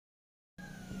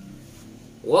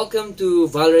Welcome to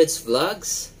Valret's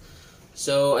Vlogs.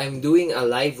 So I'm doing a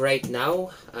live right now.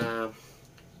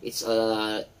 It's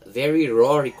a very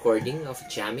raw recording of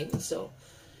jamming. So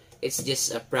it's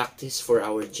just a practice for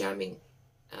our jamming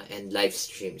and live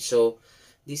stream. So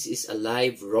this is a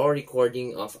live raw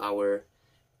recording of our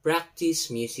practice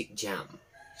music jam.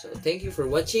 So thank you for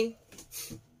watching.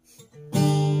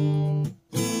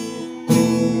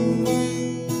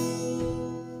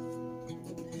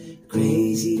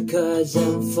 Crazy cause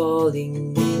I'm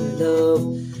falling in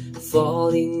love,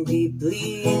 falling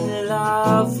deeply in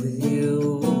love with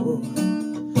you.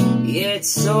 Yeah, it's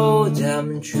so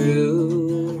damn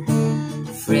true.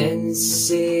 Friends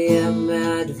say I'm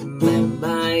out of my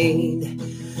mind,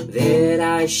 that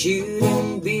I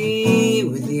shouldn't be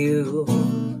with you,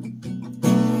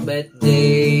 but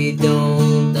they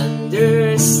don't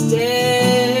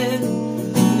understand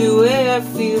the way I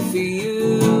feel for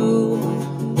you.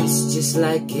 It's just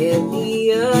like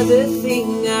any other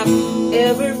thing I've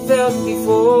ever felt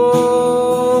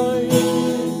before.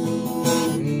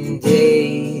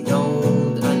 They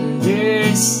don't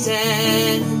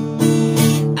understand.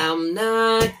 I'm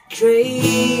not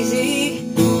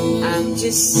crazy, I'm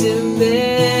just a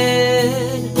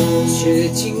man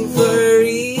searching for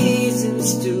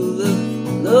reasons to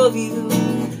love you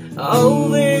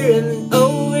over and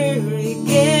over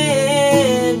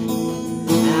again.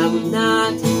 I'm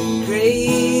not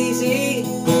crazy,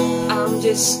 I'm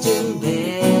just a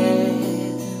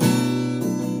man,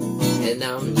 and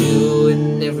I'm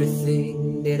doing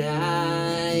everything that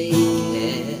I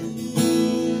can.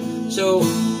 So,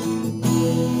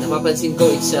 napapansin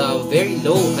ko it's very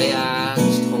low, kaya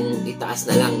gusto kong itaas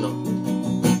na lang, no?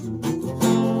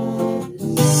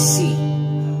 See,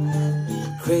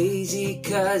 crazy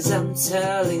cause I'm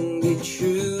telling the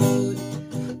truth,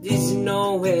 there's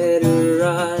nowhere to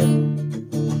run.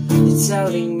 They're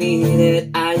telling me that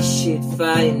I should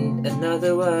find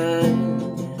another one.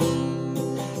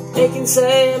 They can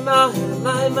say I'm out of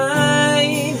my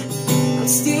mind, I'll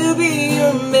still be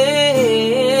your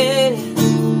man.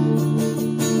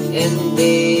 And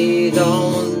they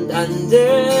don't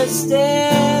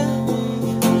understand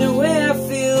the way I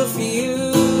feel for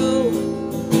you.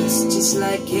 It's just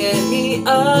like any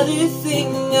other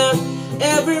thing I've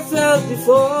ever felt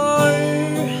before.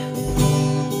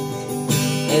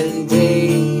 And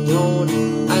they don't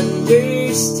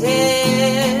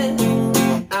understand.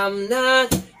 I'm not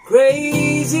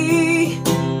crazy,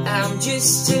 I'm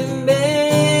just a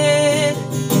man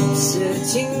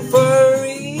searching for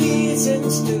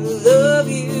reasons to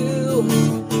love you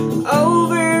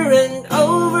over and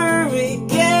over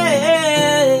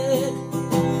again.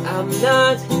 I'm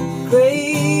not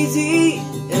crazy,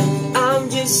 and I'm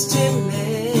just a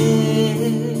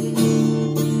man,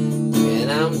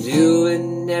 and I'm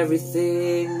doing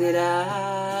everything that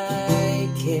I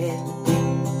can.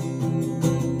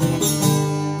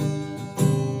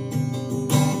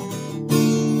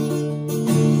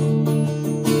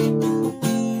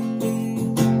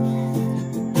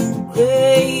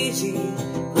 Crazy,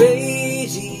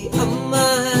 crazy, am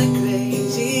I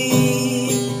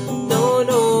crazy? No,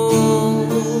 no.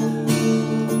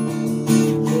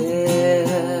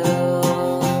 Yeah.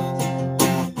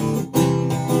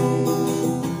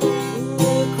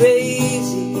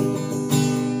 Crazy,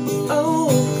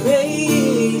 oh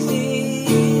crazy,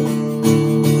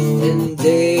 and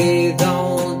they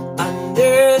don't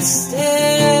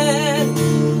understand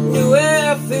the way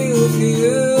I feel for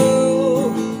you.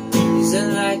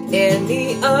 Isn't like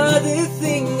any other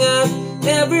thing I've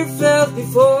ever felt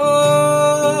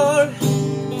before.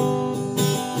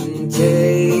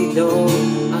 They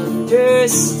don't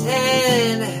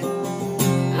understand.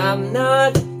 I'm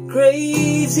not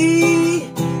crazy,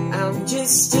 I'm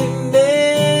just a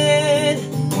man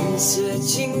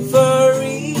searching for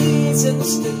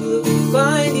reasons to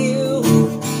find you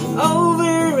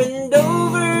over and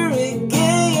over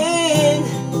again.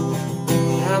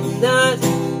 I'm not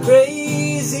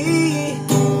crazy,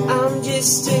 I'm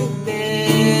just a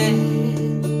man,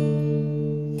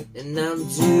 and I'm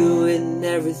doing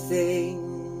everything.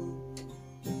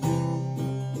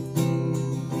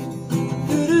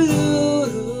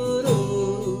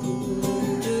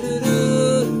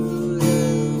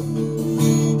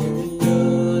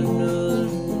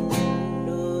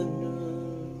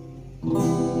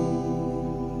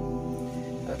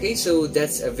 Okay, so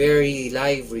that's a very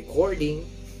live recording.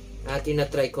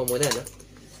 Tinatry ko muna, no?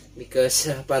 Because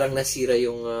parang nasira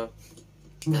yung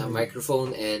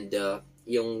microphone and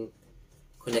yung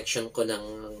connection ko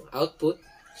ng output.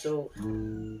 So,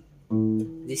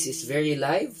 this is very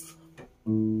live.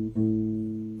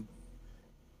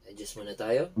 Adjust muna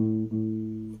tayo.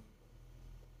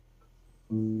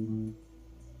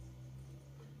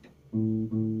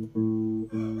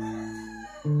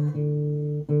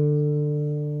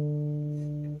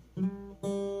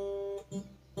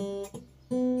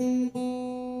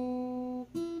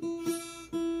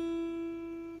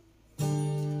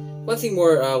 one thing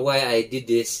more why I did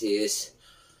this is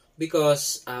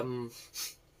because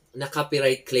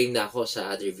na-copyright claim na ako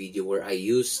sa other video where I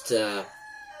used the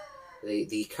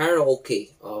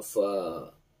karaoke of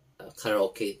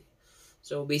karaoke.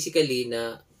 So basically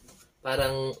na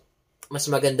parang mas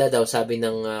maganda daw, sabi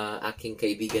ng aking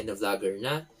kaibigan na vlogger,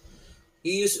 na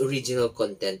you use original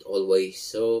content always.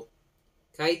 So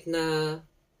kahit na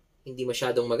hindi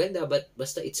masyadong maganda, but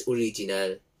basta it's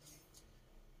original.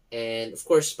 And of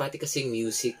course, pati kasing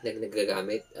music na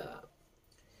nagagamit,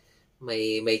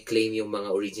 may claim yung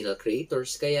mga original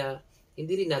creators, kaya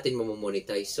hindi rin natin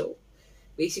mamomonetize. So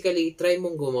basically, try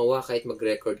mong gumawa kahit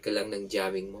mag-record ka lang ng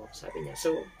jamming mo, sabi niya.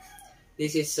 So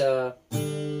this is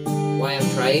why I'm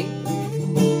trying.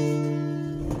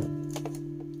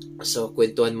 So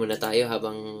kwentuhan muna tayo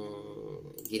habang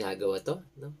ginagawa to,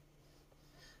 no?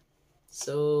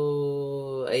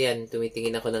 So ayan,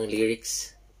 tumitingin ako ng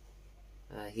lyrics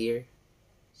here.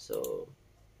 So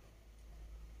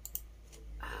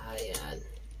ayan.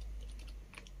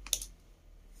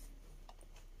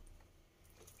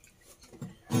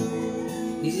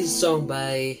 This is a song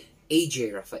by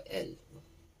AJ Rafael.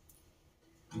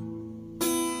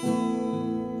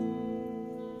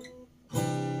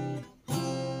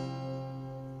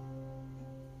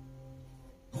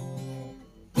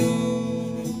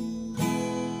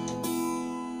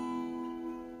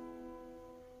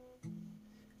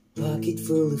 Pocket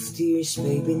full of tears,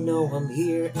 baby, know I'm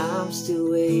here, I'm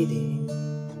still waiting.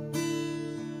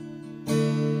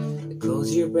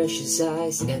 Close your precious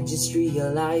eyes and just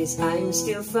realize I'm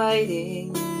still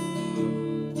fighting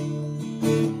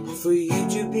for you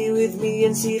to be with me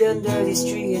and sit under this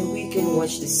tree, and we can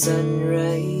watch the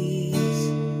sunrise.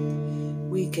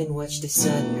 We can watch the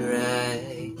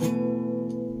sunrise.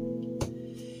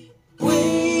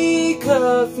 Wake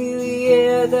up, feel the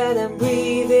air that I'm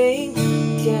breathing.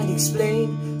 Can't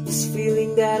explain this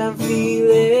feeling that I'm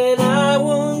feeling. I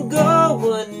won't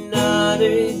go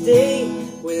another day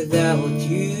without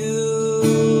you.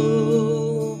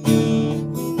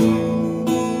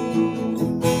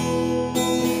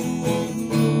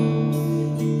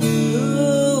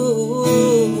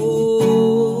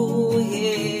 Ooh,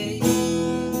 yeah,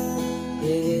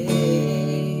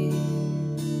 yeah.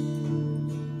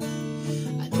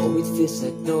 I know it feels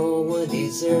like no one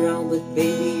is around, but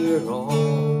baby, you're wrong.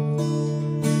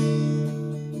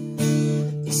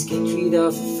 Escape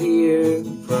of fear,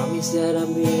 promise that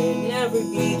I'm here, never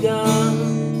be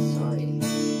gone. Sorry.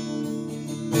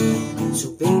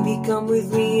 So baby, come with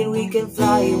me and we can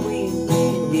fly away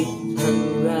and we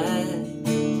can ride.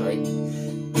 Sorry.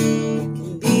 You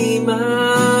can be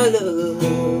my love.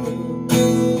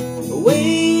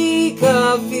 Wake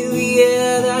up, feel the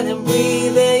air that I'm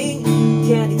breathing.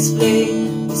 Can't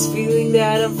explain this feeling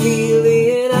that I'm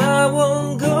feeling. I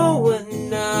won't go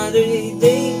another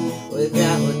day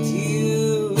without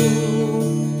you.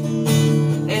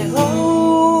 And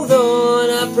hold on,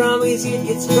 I promise it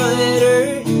gets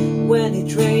brighter. When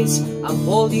it rains, I'll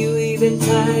hold you even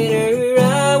tighter.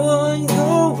 I won't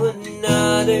go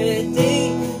another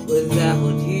day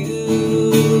without you.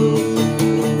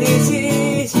 And this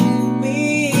is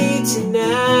me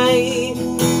tonight.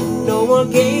 No more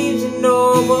games and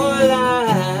no more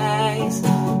lies.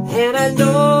 And I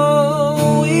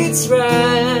know it's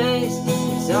right.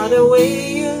 It's on the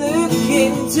way you look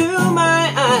into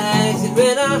my eyes. And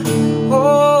when I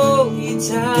hold you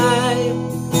tight,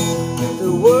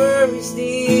 the worries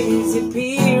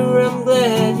disappear. I'm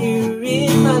glad you're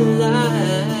in my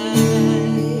life.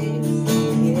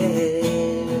 Yeah.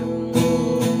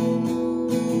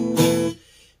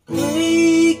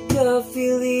 Wake up,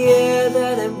 feel the air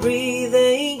that I'm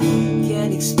breathing.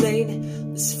 Can't explain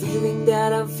this feeling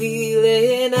that I'm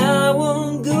feeling. I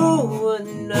won't go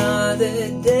another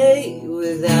day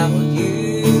without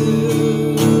you.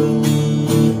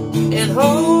 And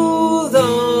hold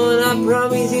on, I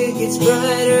promise it gets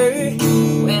brighter.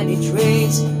 When it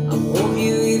rains, I'll hold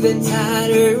you even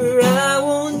tighter. I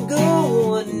won't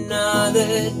go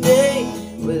another day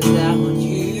without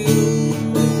you,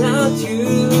 without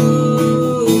you.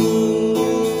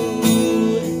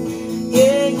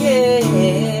 Yeah, yeah,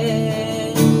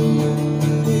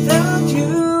 without you.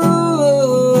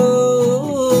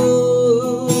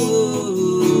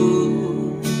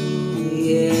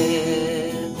 Yeah.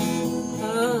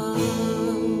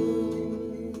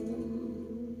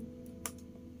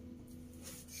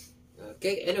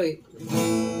 Okay, anyway,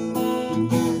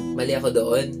 mali ako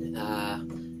doon.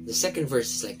 The second verse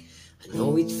is like, I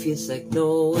know it feels like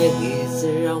no one is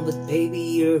around, but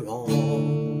baby, you're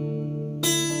wrong.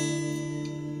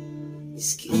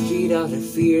 This kid treat out of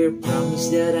fear, promise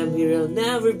that I'm here, I'll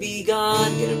never be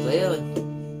gone. Gonna play on.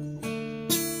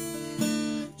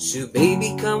 So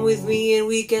baby, come with me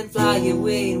and we can fly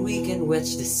away and we can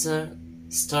watch the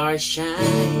stars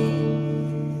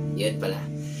shine. Yan pala.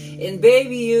 And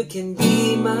baby, you can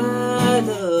be my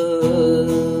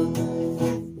love.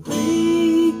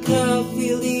 Wake up,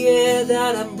 feel the air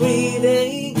that I'm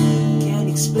breathing.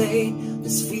 Can't explain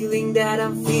this feeling that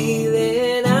I'm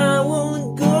feeling. I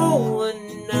won't go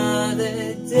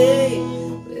another day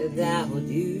without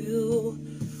you,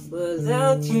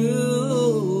 without you.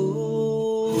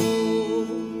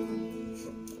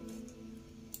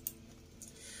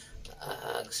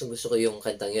 Gusto ko yung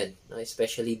kantang yun, no?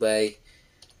 Especially by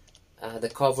the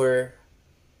cover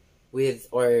with,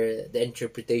 or the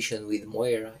interpretation with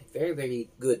Moira. Very, very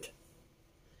good.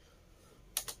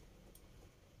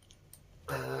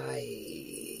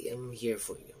 I am here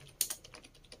for you.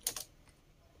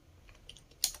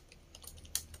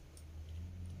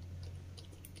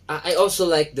 I also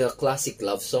like the classic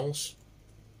love songs.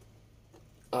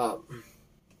 Alam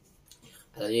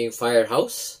niyo yung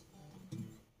Firehouse?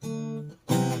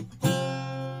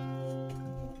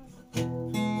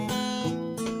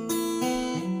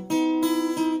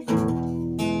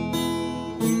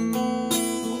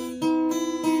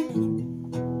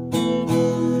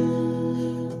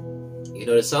 You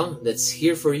know the song that's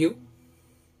Here For You?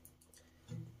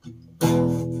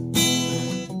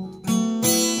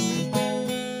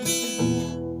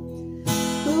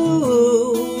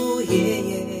 Ooh,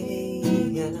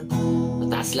 yeah.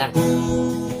 Mataas lang.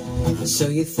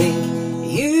 So you think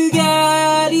you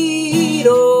got it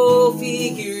all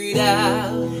figured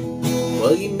out?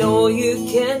 Well, you know you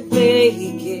can't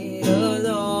make it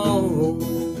alone.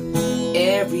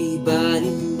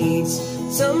 Everybody needs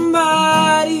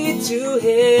somebody to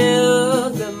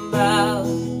help them out,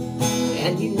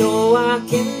 and you know I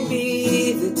can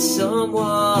be that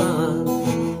someone.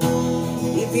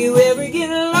 If you ever get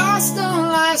lost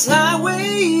on life's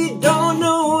highway, you don't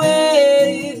know where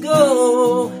you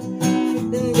go,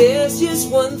 then there's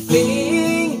just one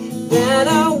thing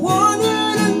that I want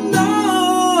you to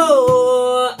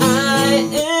know. I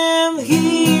am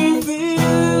here for you.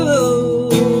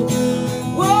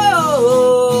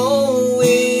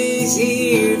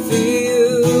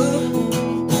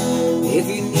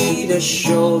 A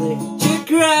shoulder to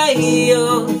cry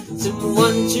on,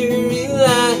 someone to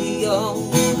rely on.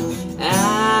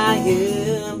 I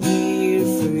am here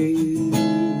for you.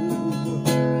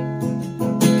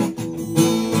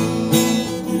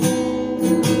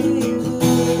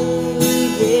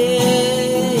 Yeah.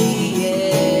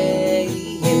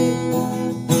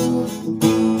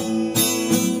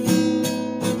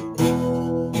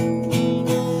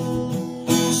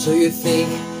 So you think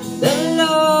that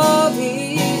love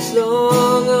is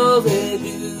long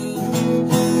overdue,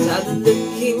 tired of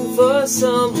looking for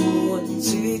someone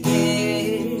to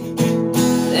care.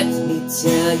 Let me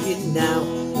tell you now,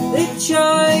 the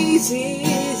choice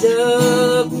is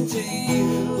up to you,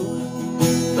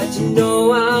 but you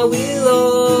know I will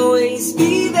always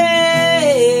be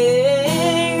there,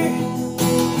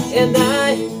 and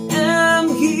I am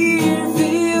here for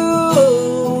you.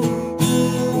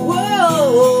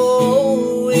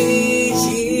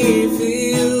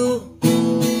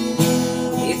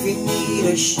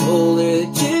 A shoulder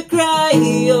to cry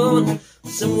on,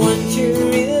 someone to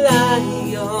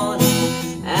rely on.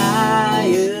 I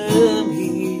am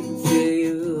here for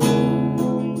you,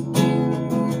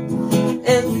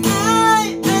 and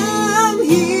I am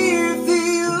here for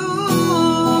you.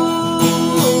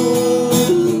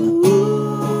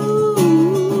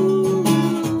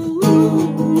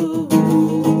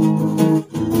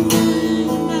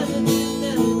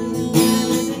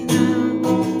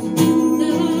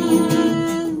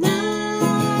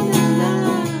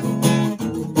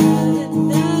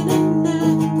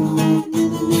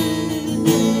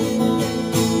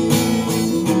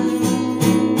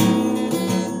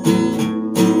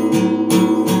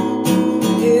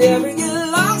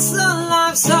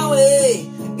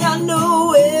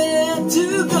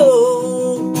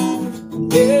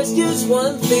 There's just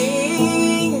one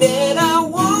thing that I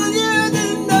want you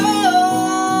to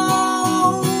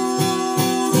know.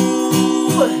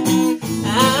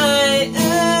 I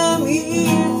am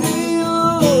here for you.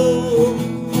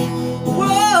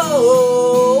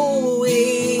 Whoa,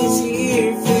 is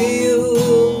here for you.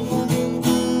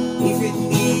 If you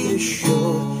need a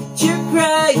shoulder to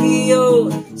cry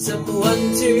on,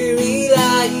 someone to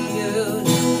rely on,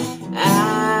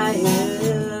 I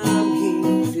am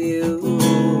here for you.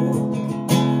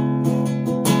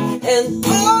 And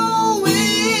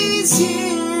always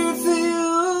here for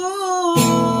you.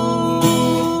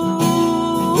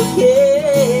 Yeah.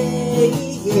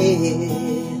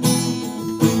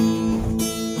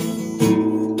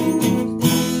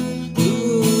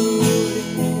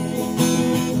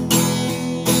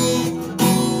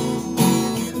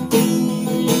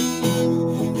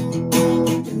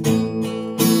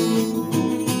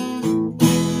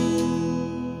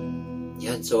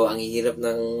 So, ang hirap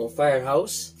ng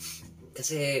Firehouse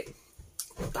kasi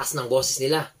taas ng boses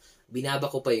nila. Binaba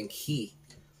ko pa yung key.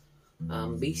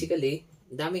 Basically,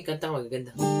 daming kantang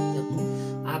magaganda.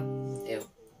 Up,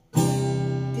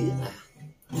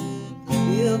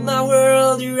 build my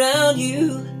world around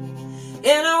you,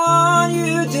 and I want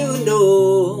you to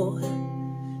know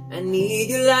I need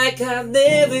you like I've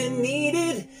never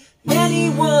needed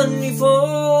anyone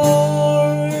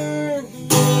before.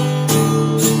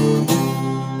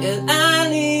 And I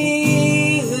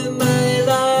live my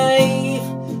life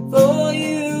for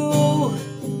you.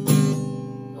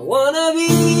 I wanna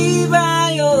be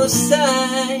by your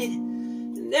side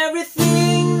in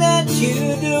everything that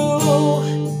you do.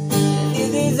 And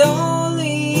if there's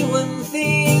only one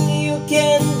thing you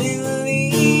can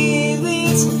believe,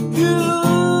 it's true.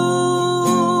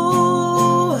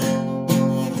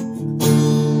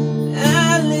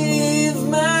 I live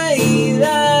my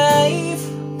life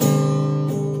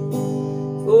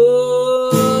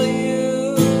for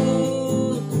you.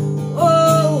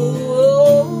 Oh,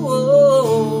 oh,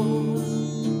 oh.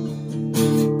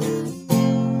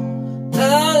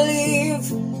 I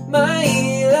live my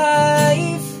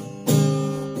life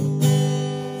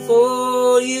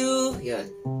for you. Yan.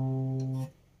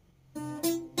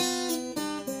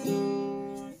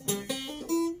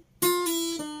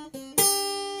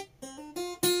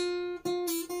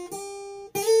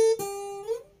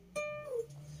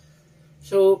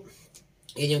 So,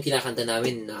 yun yung kinakanta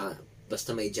namin na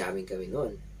basta may jamming kami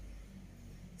noon.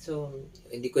 So,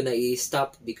 hindi ko na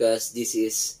i-stop because this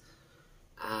is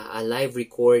a live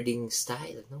recording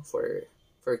style, no? For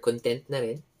content na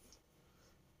rin.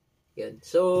 Yan.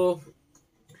 So,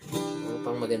 ano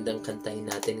pang magandang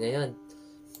kantahin natin ngayon?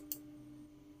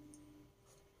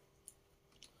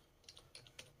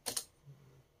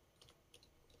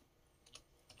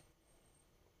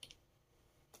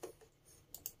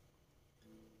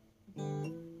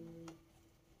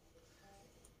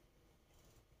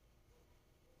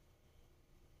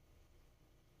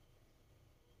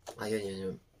 Ayun,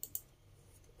 yun.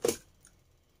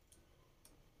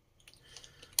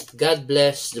 God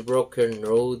bless the broken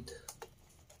road.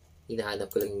 Hinahanap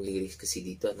ko lang yung lyrics kasi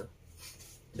dito, no?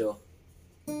 So,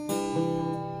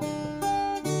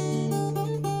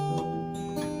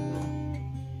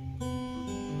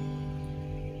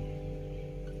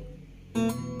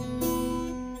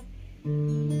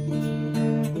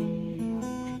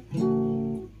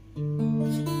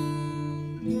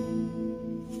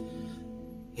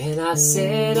 and I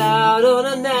set out on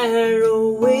a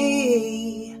narrow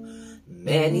way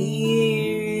many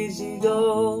years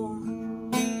ago,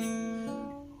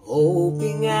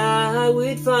 hoping I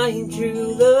would find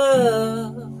true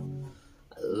love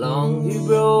along the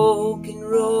broken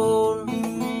road.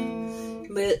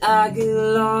 But I get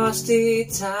lost a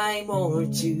time or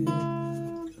two,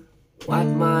 what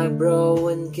my bro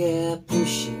and kept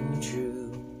pushing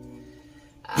through.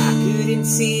 I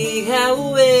couldn't see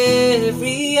how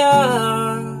every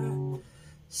hour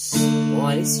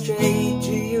pointed straight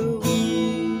to you.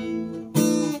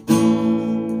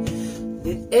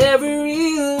 That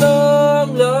every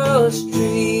long lost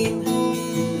dream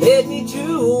led me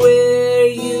to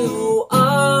where you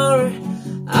are.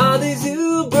 Others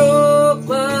who broke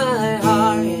my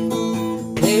heart,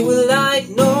 they were like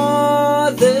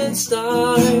northern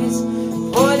stars,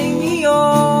 pointing me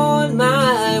on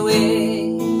my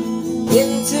way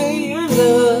into your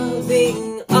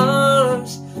loving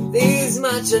arms. This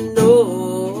much I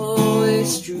know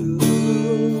is true,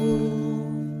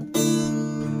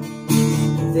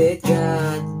 that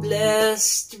God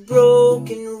blessed the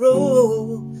broken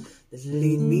road that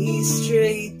lead me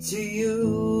straight to you.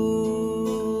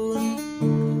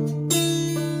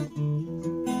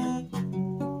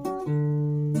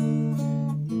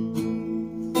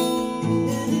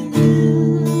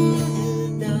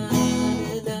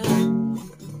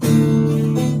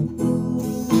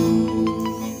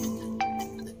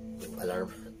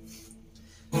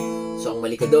 So, ang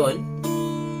mali ko doon,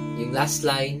 yung last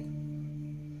line,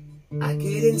 I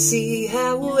couldn't see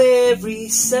how every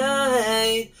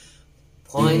side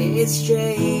pointed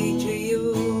straight to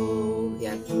you.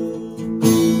 Yan.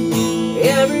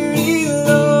 Every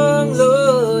long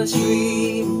lost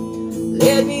dream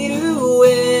led me to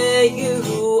where you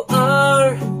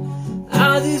are.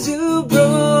 Others who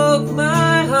broke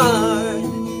my heart,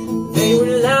 they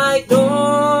were like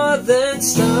northern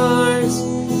stars,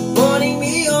 pointing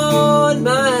me on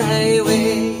my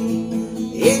way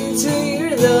into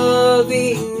your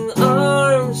loving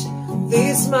arms.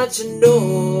 This much I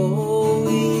know,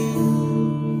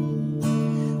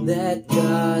 that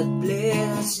God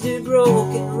bless the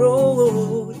broken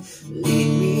road,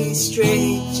 lead me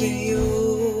straight to you.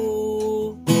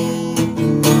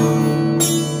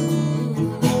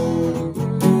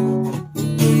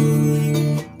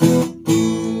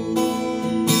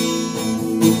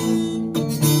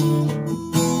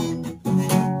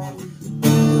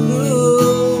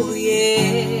 Ooh,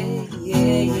 yeah,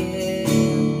 yeah, yeah.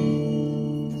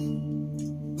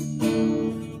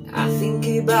 I think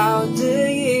about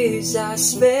the years I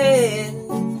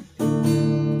spent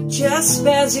just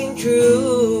passing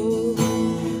through.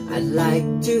 I'd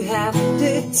like to have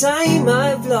the time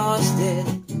I've lost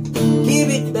and give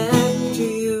it back to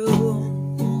you.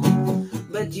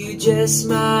 But you just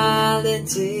smile and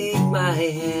take my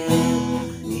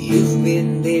hand. You've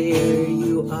been there,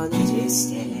 you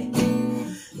understand.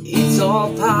 It's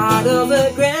all part of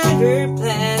a grander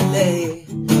plan that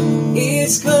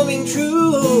is coming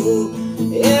true.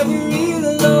 Every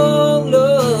long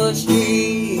lost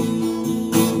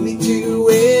dream lead to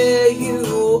where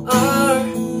you are.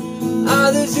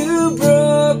 Others who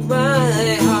broke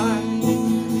my heart,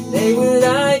 they will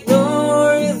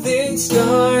ignore the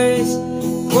stars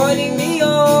pointing me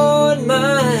on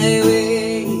my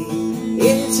way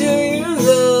into your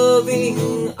loving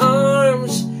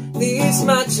arms. This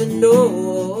much I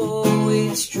know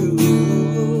is true,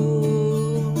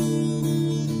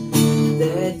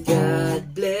 that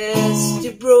God bless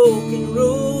the broken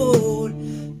road,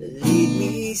 lead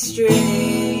me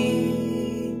straight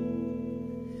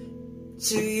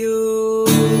to you.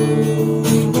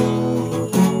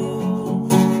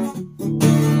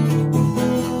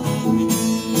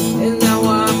 And now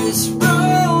I'm just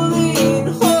rolling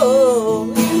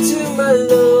home into my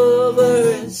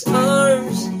lover's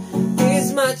arms.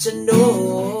 This much I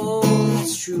know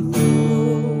is true,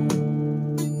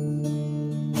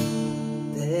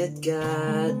 that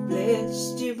God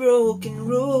bless the broken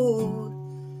road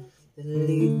that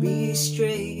lead me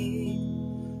straight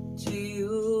to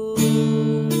you.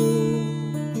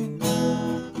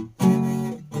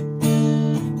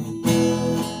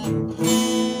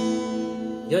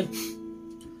 Yun.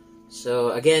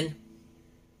 So again,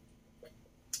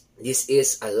 this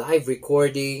is a live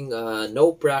recording,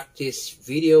 no practice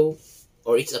video,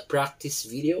 or it's a practice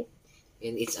video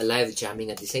and it's a live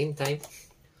jamming at the same time,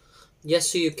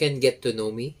 just so you can get to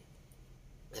know me.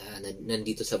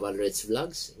 Nandito sa Valred's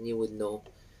Vlogs, and you would know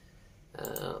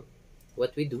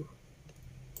what we do,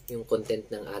 yung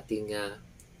content ng ating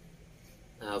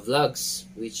vlogs,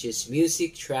 which is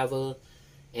music, travel,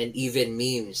 and even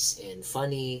memes and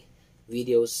funny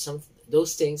videos,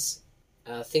 those things,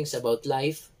 things about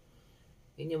life.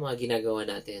 Yun yung mga ginagawa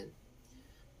natin.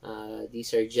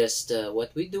 These are just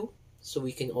what we do, so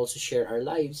we can also share our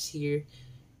lives here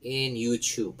in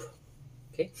YouTube.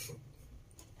 Okay.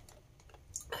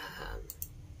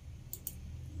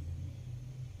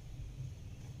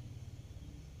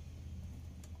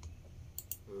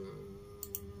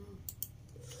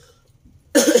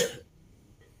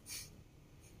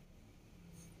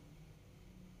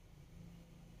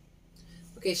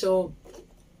 Okay, so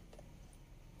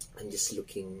I'm just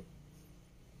looking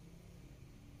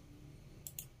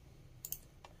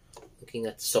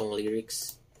at song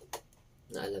lyrics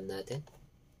na alam natin.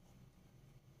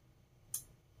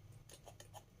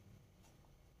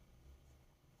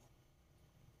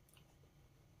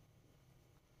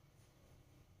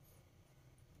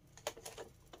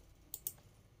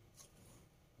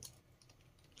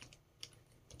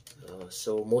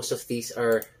 So most of these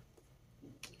are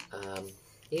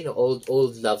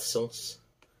old love songs.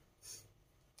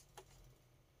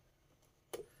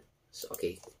 So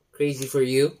okay, Crazy for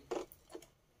You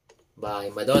by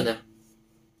Madonna.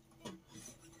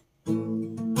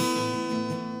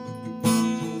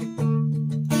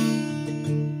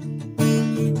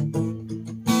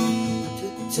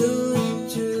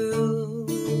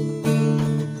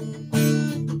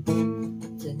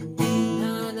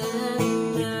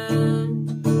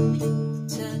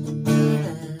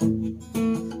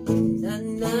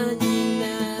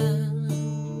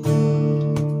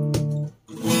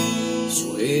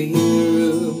 Sway in the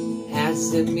room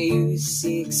as the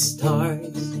music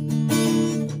starts,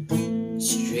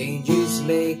 strangers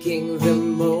making the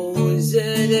most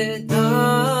of the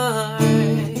dark.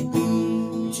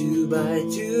 Two by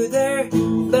two their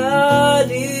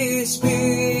bodies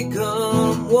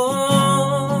become one.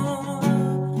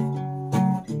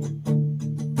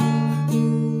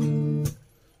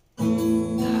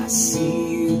 I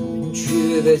see you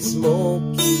through the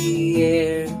smoky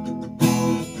air.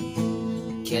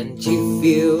 Can't you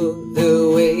feel the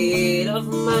weight of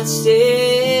my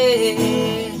stare?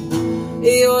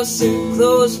 You're so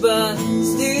close but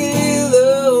still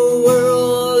a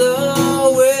world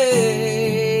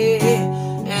away.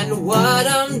 And what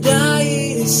I'm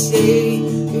dying to say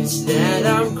is that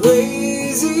I'm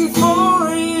crazy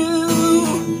for you.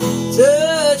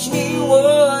 Touch me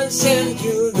once and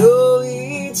you'll know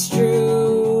it's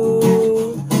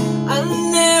true. I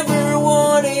never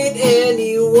wanted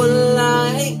anyone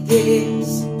like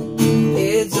this.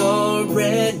 It's all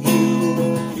brand new.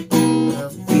 I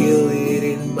feel it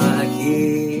in my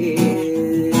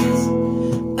kiss.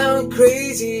 I'm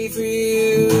crazy for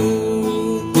you.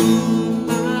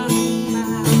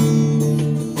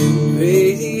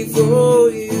 Crazy for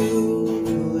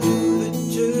you.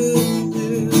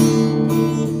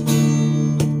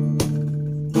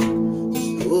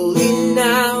 Slowly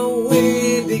now we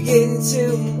begin to.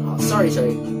 Oh, sorry.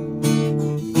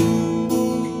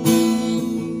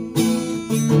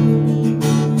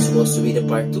 Supposed to be the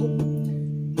part 2.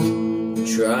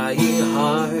 Trying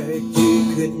hard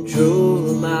to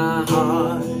control my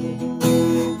heart.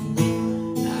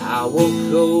 I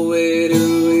won't go away the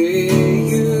way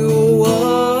you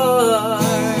are.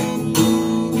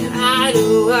 And I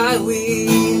know I will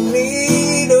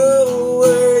need no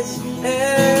words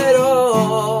at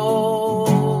all.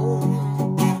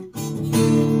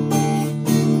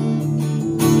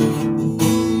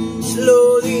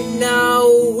 Slowly now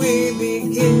we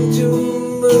begin to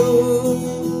move.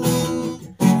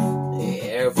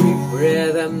 Every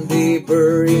breath I'm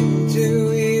deeper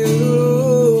into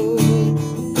you.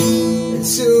 And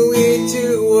so we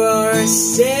two are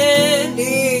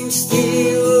standing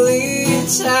still in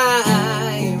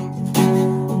time.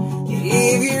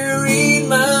 If you read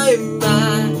my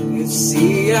mind, you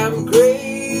see I'm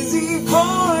crazy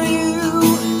for you.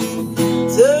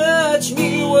 Touch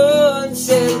me once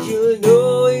and you'll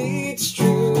know it's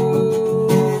true.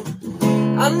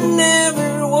 I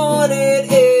never wanted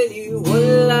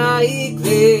anyone like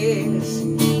this.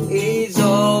 It's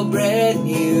all brand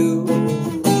new.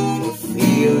 I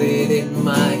feel it in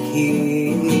my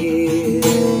kiss.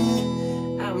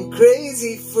 I'm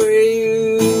crazy for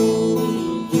you.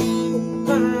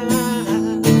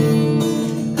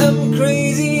 I'm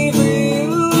crazy for you,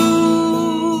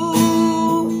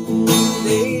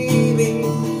 baby.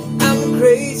 I'm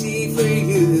crazy for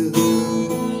you.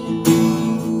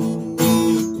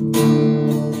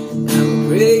 I'm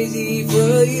crazy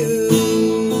for you.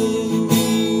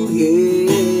 Yeah.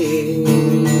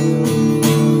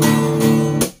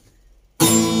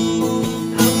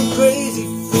 I'm crazy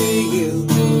for you,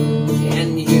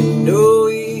 and you know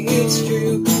it's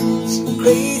true. It's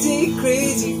crazy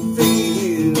for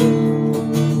you.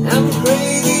 I'm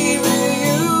crazy for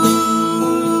you.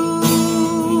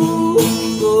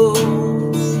 Oh,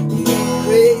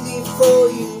 crazy for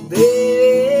you,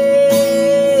 baby.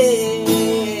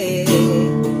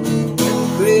 I'm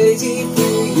crazy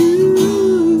for you.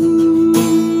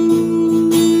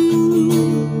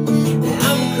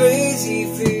 I'm crazy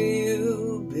for you,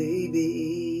 baby.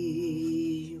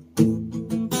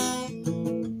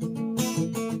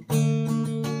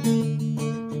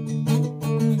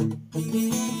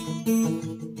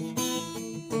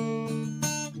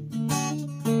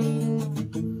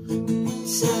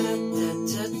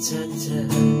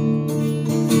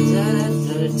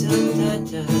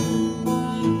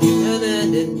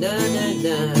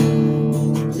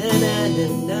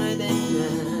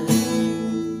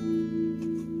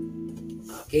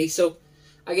 Okay, so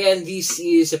again, this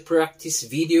is a practice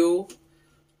video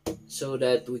so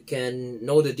that we can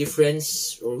know the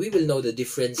difference, or we will know the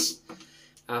difference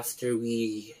after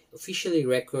we officially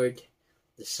record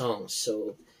the songs.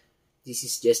 So this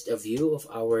is just a view of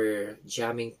our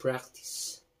jamming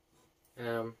practice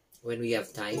when we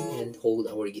have time and hold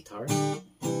our guitar.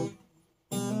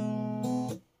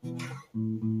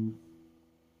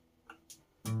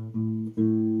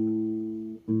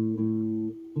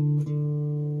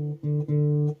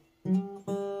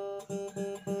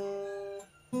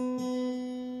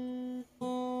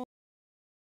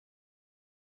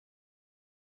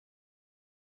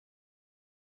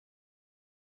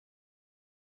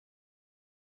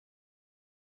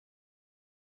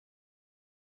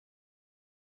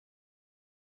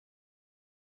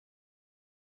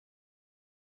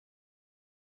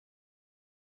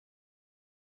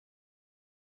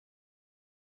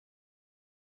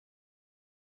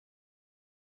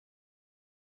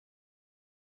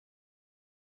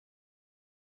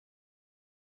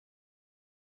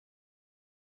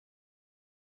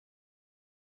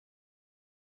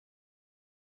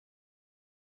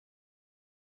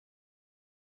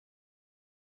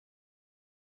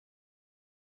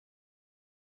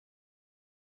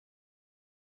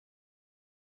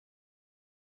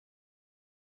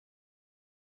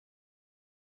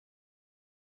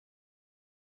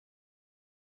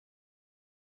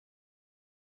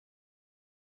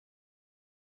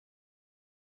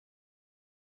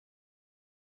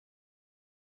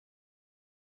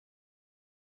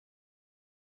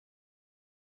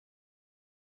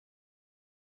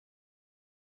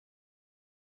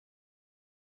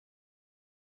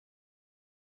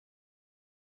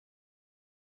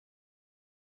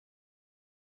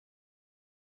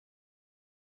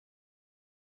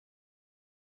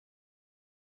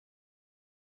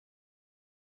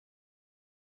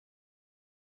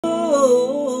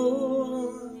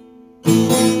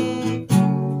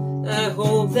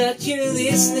 that you're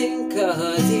listening,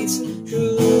 'cause it's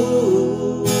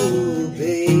true,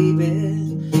 baby.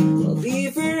 I'll be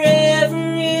forever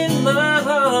in my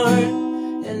heart,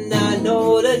 and I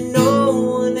know that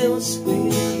no one else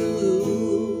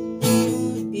will.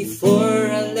 Before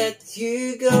I let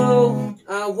you go,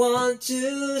 I want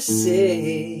to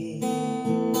say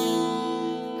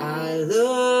I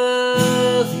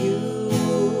love you.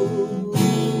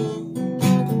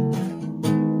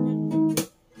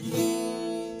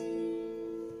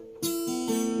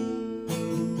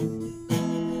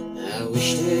 I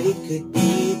wish that it could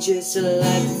be just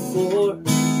like before.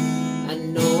 I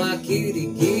know I could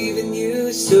have given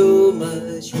you so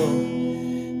much more,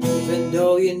 even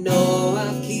though you know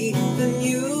I've given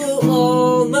you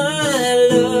all my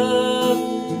love.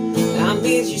 I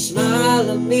miss your smile,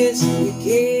 I miss your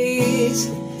kiss.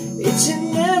 It's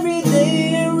an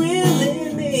everyday I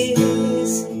really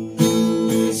miss.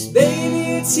 'Cause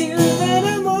baby, it's you that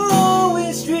I'm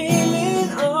always dreaming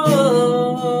of.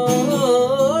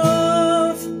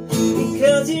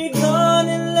 Because you're gone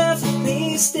and left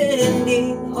me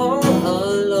standing all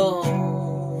alone.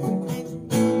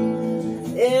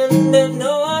 And I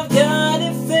know I've got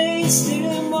to face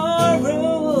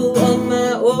tomorrow on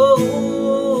my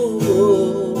own.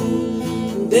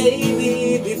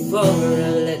 Baby, before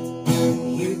I let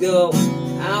you go,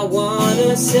 I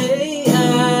wanna say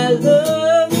I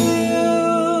love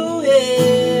you,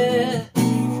 yeah.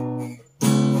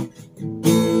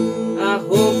 I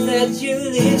hope that you're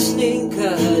listening,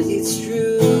 'cause it's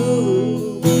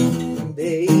true,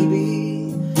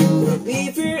 baby. You'll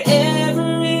be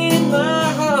forever in my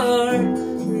heart,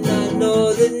 and I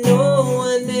know that no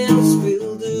one else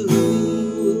will do.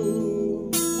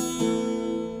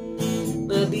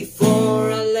 But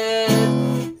before I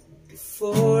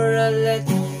let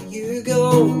you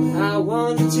go, I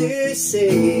want to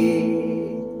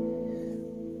say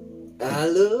I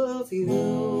love you.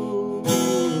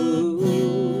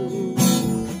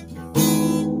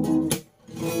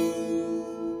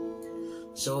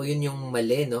 So yun yung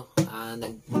mali, no?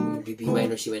 Nag-B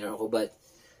minor, C minor ako, but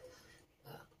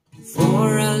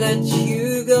before I let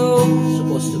you go,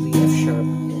 supposed to be F sharp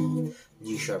and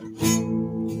G sharp.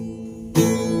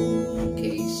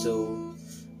 Okay, so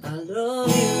I love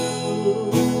you.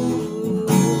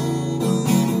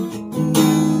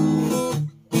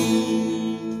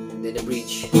 And then a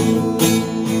bridge.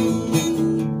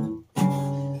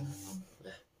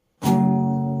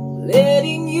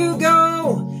 Letting you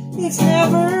go, it's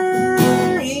never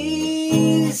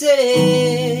easy,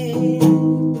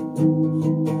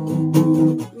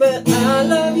 but I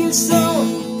love you so,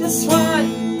 that's why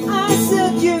I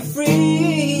set you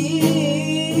free.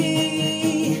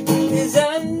 'Cause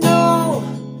I know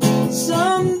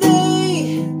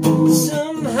someday,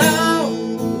 somehow,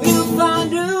 we'll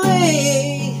find a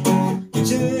way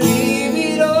to leave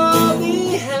it all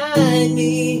behind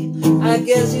me. I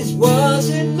guess it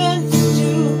wasn't meant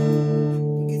to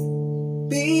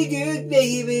be good,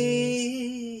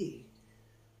 baby.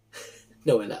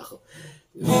 No, wala ako.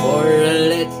 Before I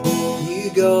let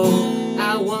you go,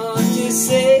 I want to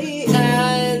say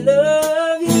I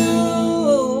love you.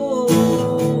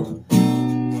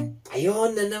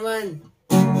 Ayun na naman.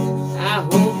 I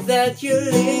hope that you're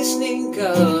listening,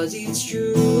 'cause it's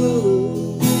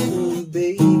true,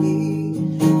 baby.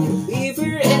 You'll be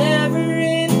forever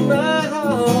in my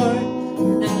heart,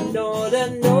 and I know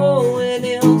that no one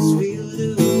else will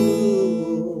do.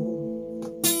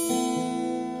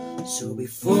 So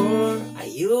before I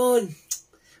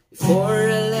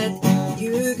let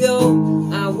you go,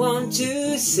 I want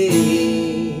to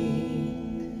say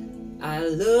I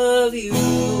love you.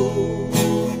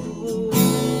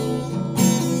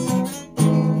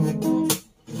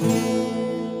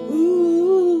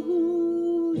 Ooh,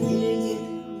 yeah, yeah.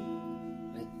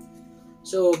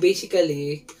 So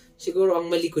basically, siguro ang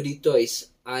mali ko dito is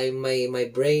my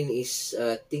brain is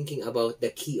thinking about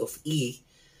the key of E,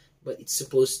 but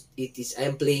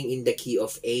I'm playing in the key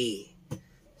of A.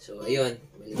 So ayun,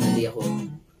 mali ako.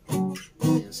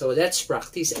 So let's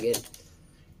practice again.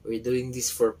 We're doing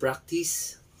this for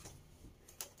practice.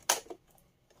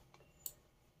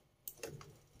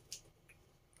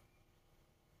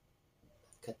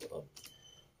 Cut off.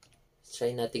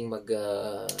 Try nating mag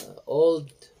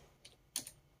old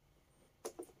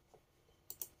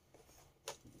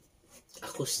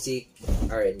acoustic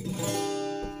R&B.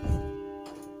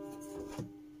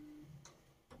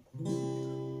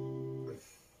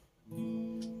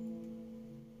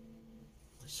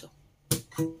 So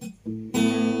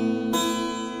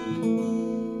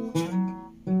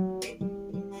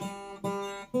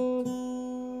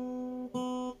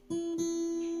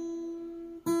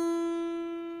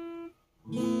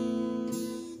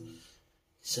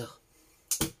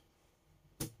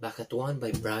Back at One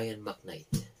by Brian McKnight.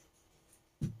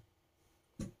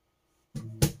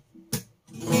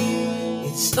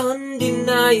 It's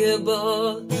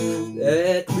undeniable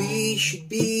that we should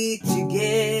be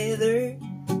together.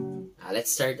 Let's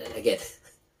start that again.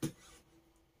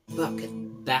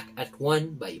 Back at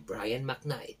One by Brian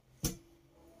McKnight.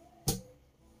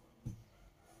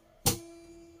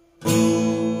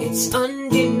 It's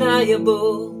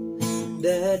undeniable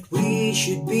that we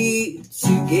should be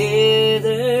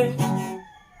together.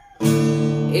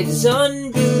 It's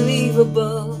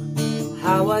unbelievable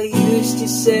how I used to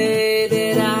say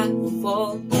that I'd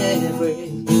fall ever.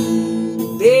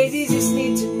 Baby, just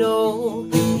need to know,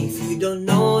 if you don't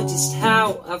know just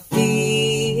how I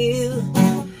feel,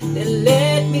 then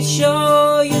let me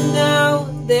show you now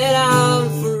that I'm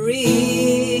for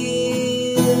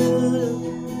real.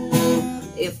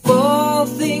 If all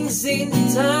things in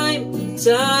time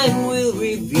will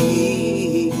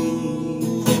reveal.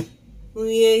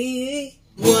 Yeah.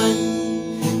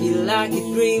 One, you like a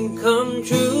dream come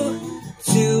true.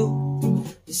 Two,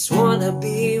 just wanna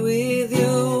be with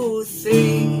you.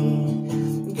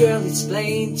 Three, girl, it's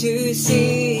plain to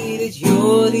see that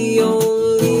you're the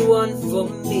only one for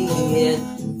me.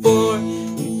 And four,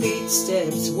 repeat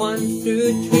steps 1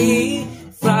 through 3.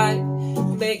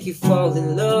 5, make you fall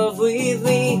in love with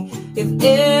me. If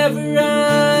ever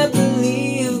I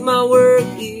believe my work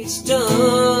is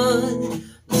done,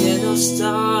 then I'll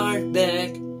start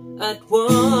back at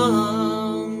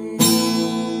one.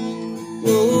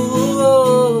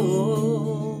 Oh,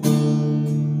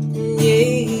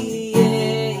 yeah,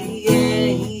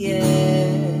 yeah,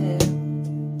 yeah.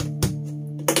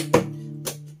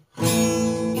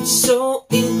 It's so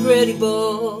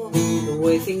incredible the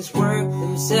way things work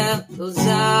themselves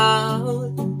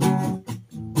out,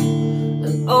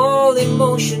 and all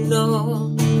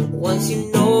emotional once you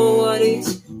know what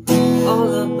it's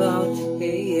all about.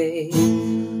 Hey,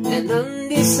 and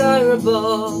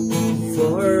undesirable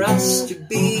for us to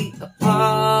be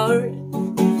apart,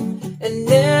 and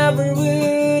never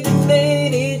would have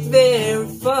made it very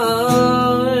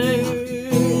far.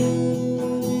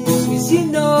 'Cause you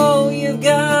know you've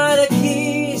got a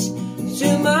keys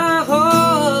to my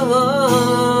heart.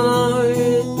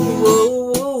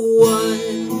 Whoa, one,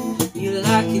 you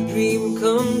like a dream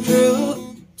come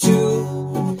true. Two,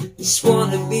 just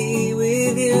wanna be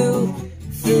with you.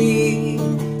 Three,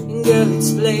 girl, it's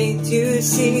plain to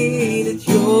see that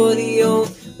you're the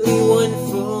only one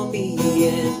for me.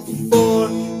 And four,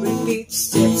 repeat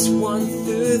steps 1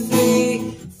 through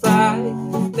 3.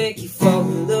 5, make you fall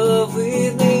in love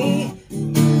with me.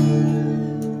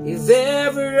 If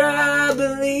ever I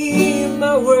believe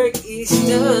my work is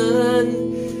done,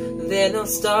 then I'll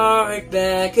start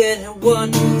back at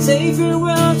 1. Say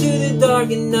farewell to the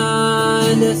dark and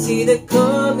night. I see the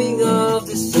coming of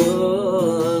the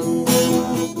sun.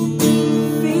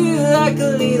 Feel like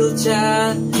a little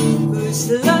child whose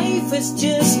life has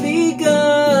just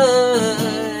begun.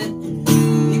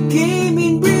 You came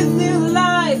and breathed new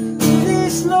life to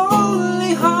this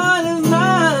lonely heart of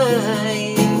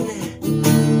mine.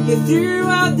 You threw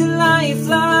out the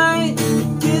lifeline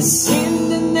just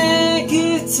in the nick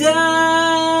of time.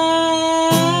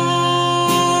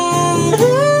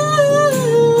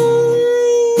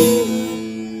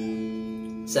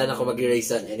 Sana ako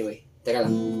mag-erase on. Anyway, teka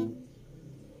lang.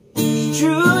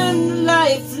 True and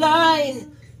lifeline,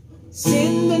 it's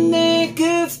in the nick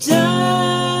of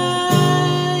time.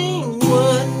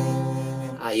 One,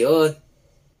 ayun.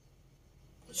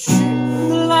 True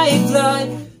and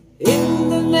lifeline,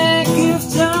 in the nick of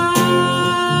time.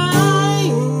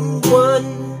 One,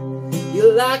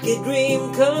 you're like a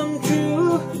dream come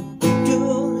true.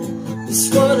 Two, just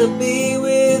wanna be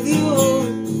with you.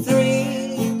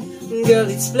 Three, girl,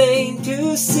 it's plain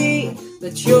to see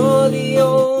that you're the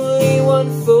only one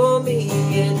for me.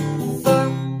 And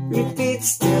 5, repeat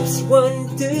steps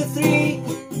 1, 2, 3.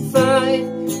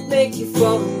 5, make you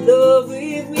fall in love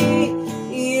with me.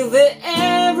 If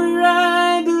ever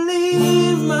I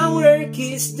believe my work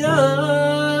is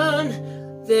done,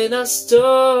 then I'll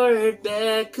start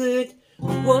back at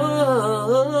 1.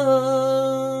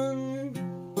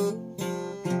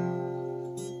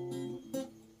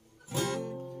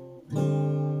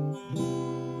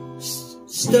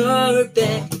 Start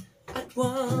back at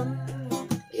 1.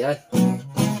 Ayan.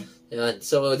 Ayan.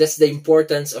 So, that's the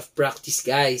importance of practice,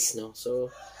 guys. No?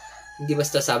 So, hindi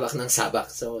basta sabak ng sabak.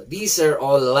 So, these are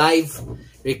all live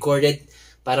recorded.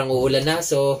 Parang uulan na.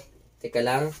 So, teka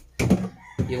lang.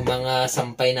 Yung mga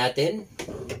sampay natin.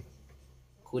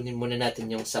 Kunin muna natin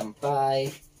yung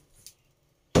sampay.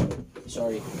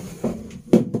 Sorry.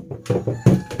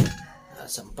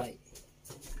 Sampay.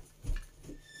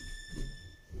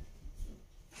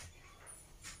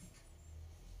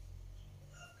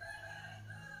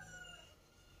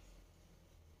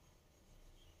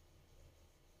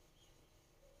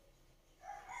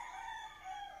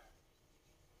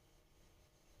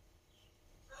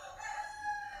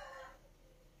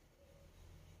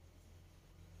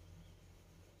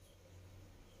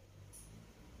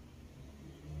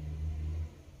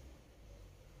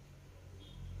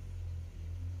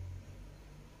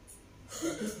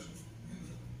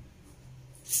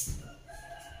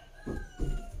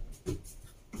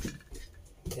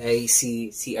 Guys,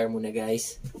 si CR muna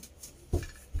guys.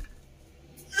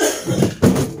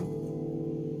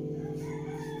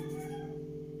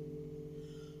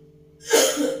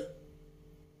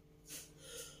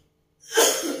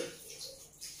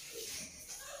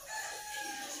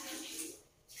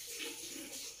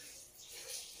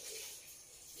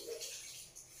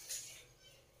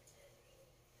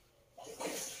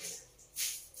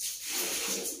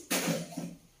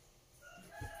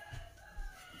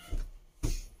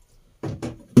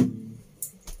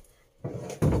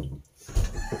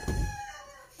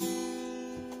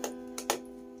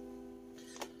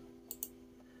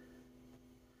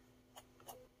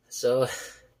 So,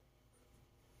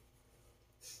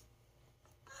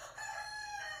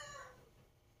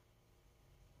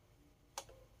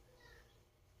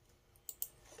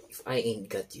 if I ain't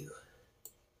got you.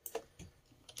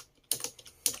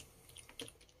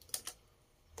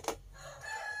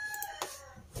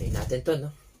 Try natin to, no?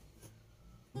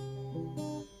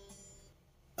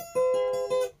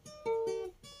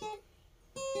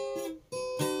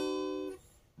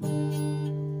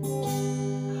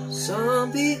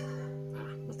 Zombie.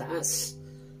 Mataas.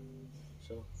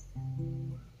 So.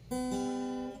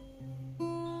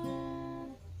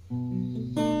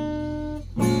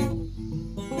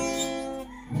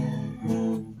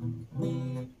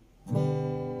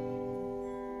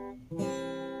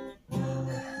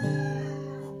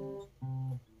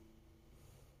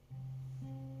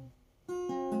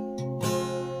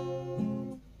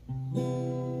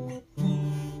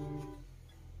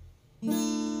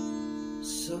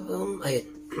 Ayun.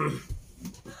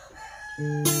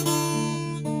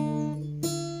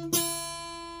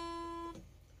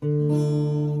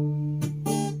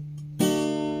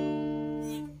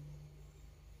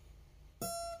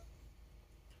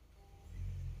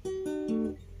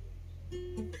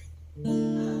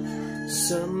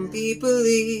 Some people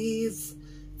live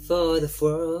for the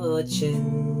fortune.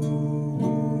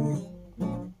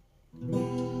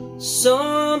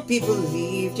 Some people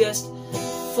live just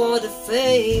for the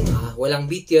fame. Walang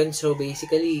beat yun. So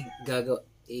basically,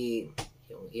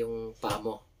 yung paa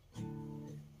mo.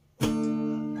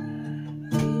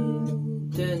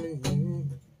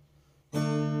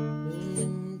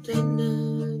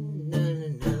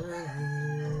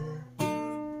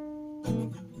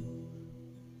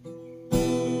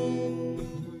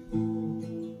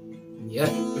 Yan.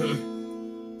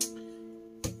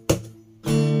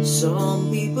 Some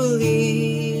people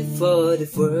live for the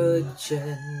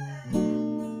fortune.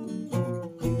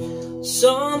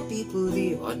 Some people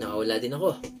live... Oh, nakawala din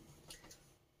ako.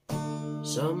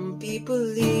 Some people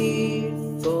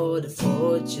live for the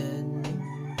fortune.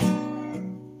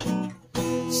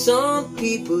 Some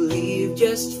people live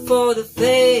just for the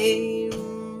fame.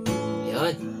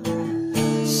 Yan.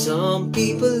 Some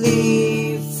people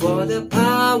live for the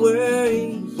power.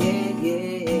 Yeah,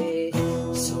 yeah.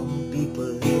 Some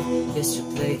people live just to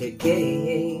play the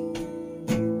game.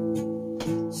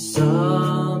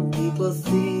 Some people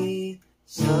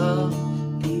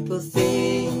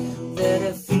think that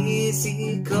a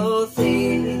physical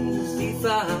things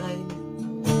define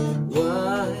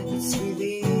what's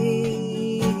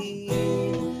within.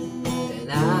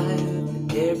 And I've been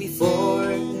there before,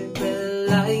 but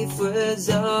life was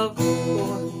so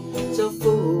full,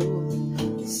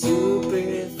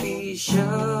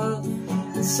 superficial.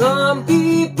 And some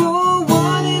people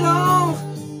want it all.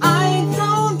 I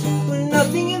don't want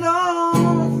nothing at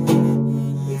all.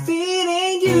 If it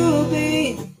ain't you,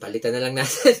 babe. Palitan na lang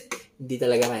natin. Hindi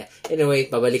talaga kaya. Anyway,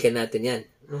 pabalikan natin yan.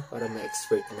 No? Para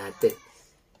ma-expert natin.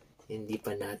 Hindi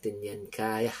pa natin yan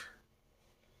kaya.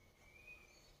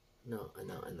 No.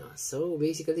 So,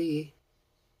 basically,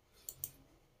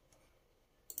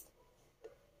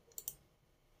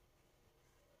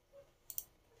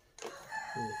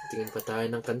 tingin pa tayo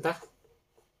ng kanta.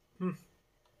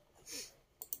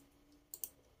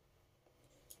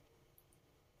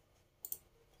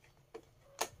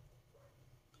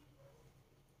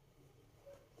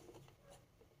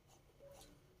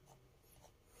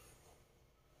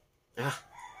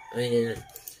 Ayun.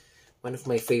 One of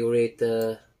my favorite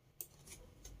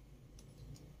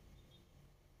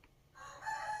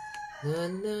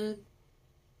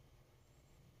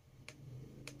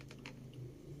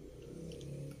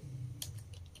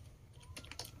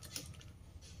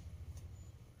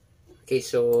Okay,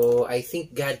 so I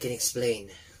think God can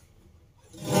explain.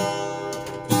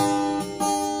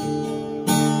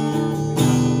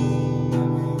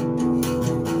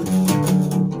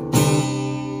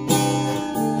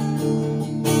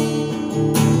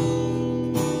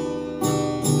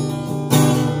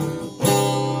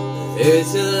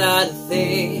 There's a lot of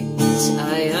things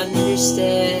I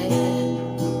understand.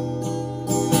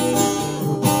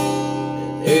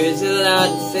 There's a lot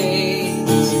of things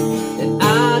that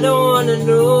I don't wanna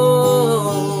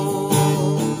know.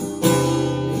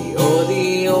 You're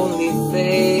the only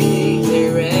face I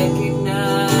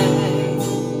recognize.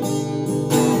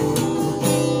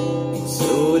 It's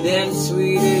so damn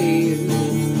sweet of you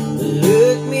to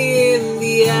look me in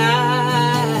the eye.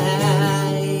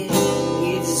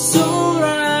 It's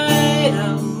alright,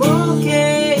 I'm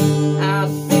okay. I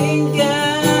think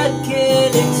God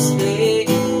can explain.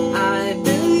 I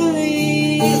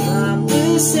believe I'm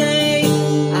the same.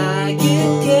 I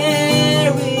get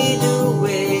carried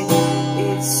away.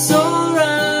 It's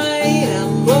alright,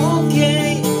 I'm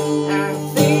okay. I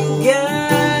think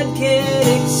God can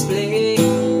explain.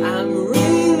 I'm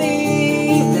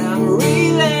relieved, I'm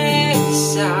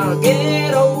relaxed. I'll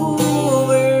get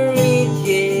over it,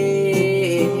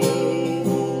 yeah.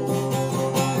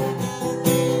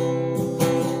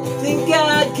 Think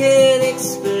God can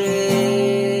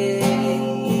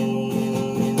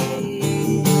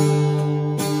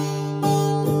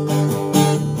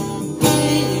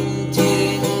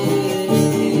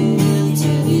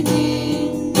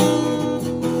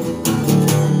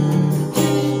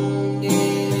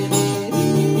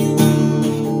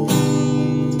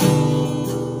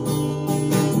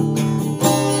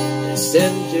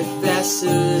Center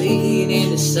Vaseline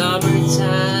in the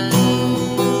summertime.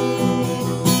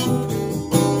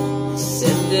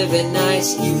 Scent of an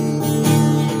ice cube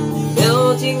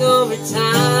melting over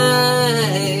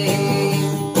time.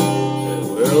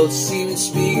 The world seems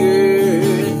bigger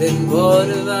than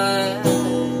both of us,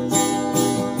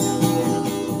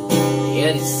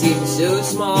 yet it seems so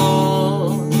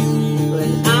small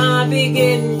when I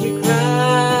begin to cry.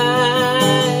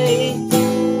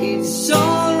 It's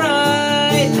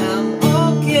alright, I'm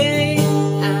okay.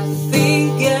 I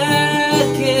think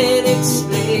God can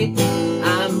explain.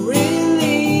 I'm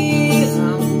relieved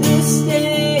from this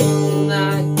day, and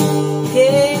I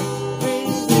can't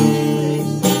breathe.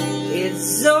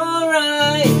 It's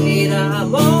alright,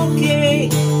 I'm okay.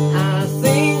 I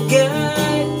think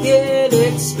God can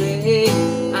explain.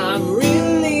 I'm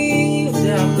relieved,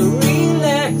 I'm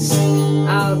relaxed.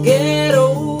 I'll get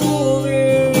over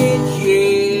it,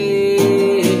 yeah.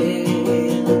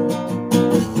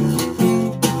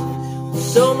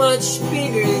 So much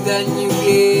bigger than you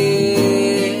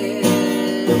get.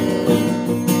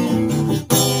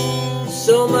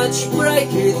 So much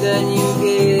brighter than you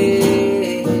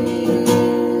get.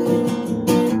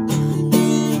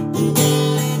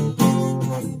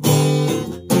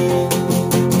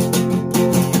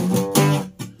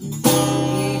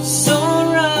 It's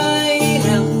alright,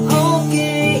 I'm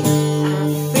okay. I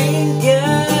think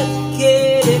God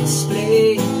can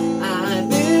explain. I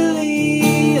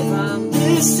believe I'm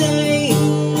the same.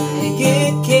 I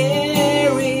get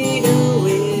carried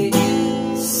away.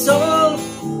 So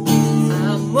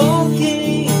I'm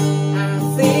okay. I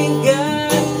think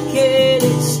God can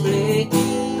explain.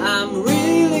 I'm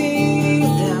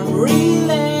relieved, I'm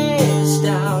relaxed.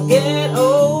 I'll get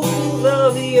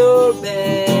over your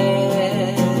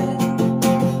bed.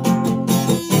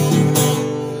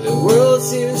 The world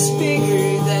seems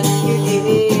bigger than you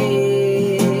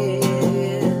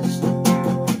guess.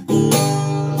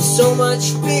 So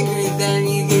much bigger than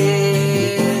you guess.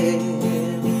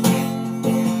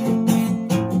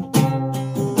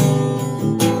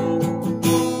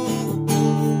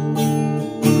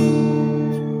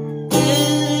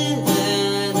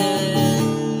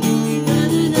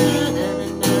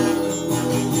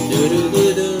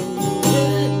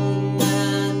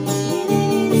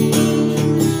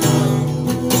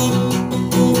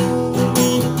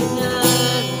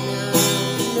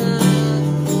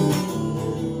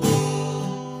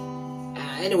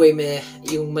 Anyway,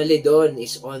 yung mali doon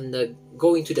is on the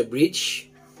going to the bridge.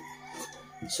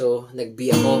 So, nag-B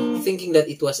ako, thinking that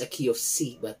it was a key of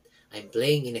C, but I'm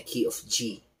playing in a key of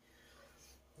G.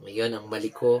 Ngayon, ang mali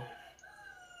ko.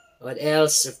 What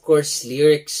else? Of course,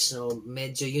 lyrics. So,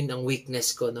 medyo yun ang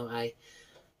weakness ko. No? I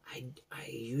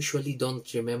usually don't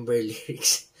remember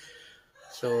lyrics.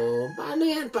 So, paano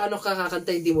yan? Paano ka kakanta?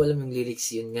 Hindi mo alam yung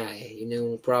lyrics. Yun nga eh. Yun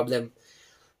yung problem.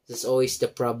 That's always the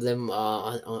problem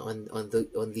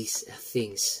on these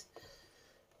things.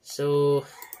 So,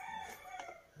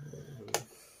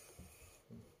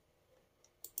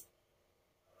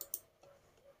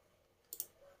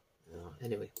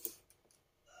 anyway,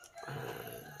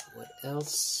 what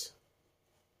else?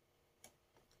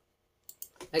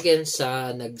 Again,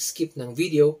 sa nag-skip ng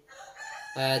video,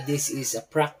 this is a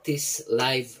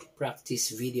live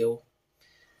practice video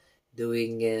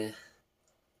doing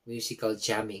musical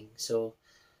jamming. So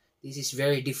this is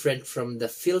very different from the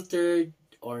filtered,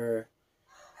 or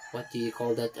what do you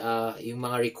call that, yung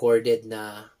mga recorded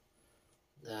na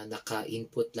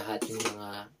naka-input lahat yung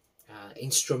mga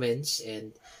instruments,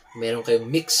 and meron kayong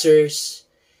mixers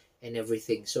and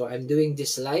everything. So I'm doing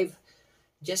this live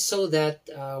just so that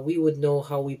we would know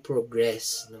how we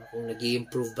progress, no? Kung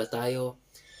nag-i-improve ba tayo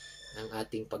ng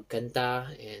ating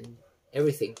pagkanta and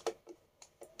everything.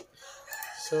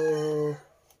 So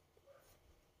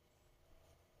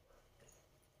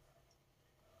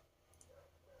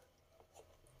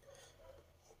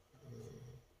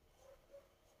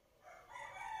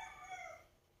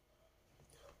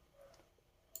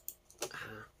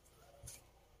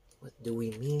what do we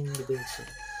mean to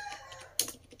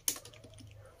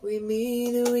we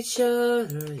mean to each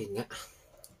other? Yun nga,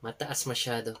 mataas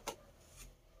masyado.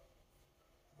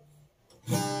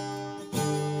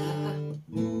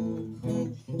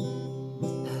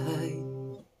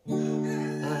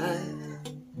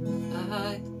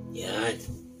 Yan.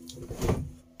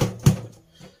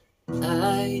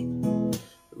 I'd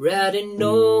rather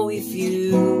know if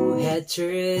you had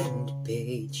turned the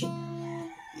page,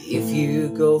 if you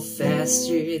go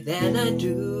faster than I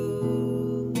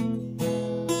do.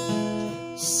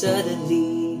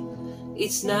 Suddenly,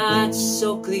 it's not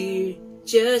so clear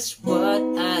just what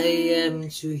I am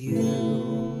to you.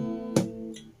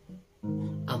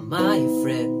 Am I a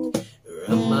friend,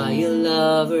 or am I a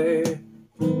lover?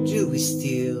 Do we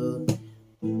still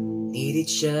need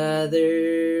each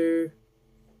other?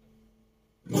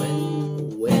 When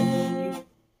you...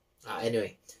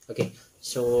 anyway. Okay.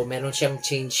 So, meron siyang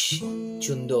change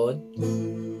tune doon.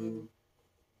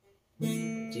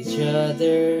 Each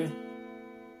other.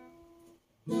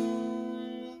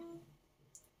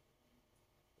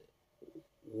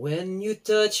 When you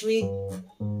touch me.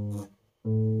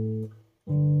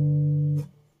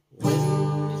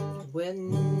 When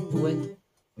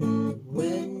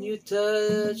you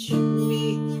touch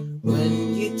me.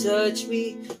 When you touch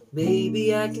me.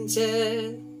 Baby, I can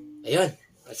tell. Ayun.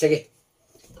 Sige.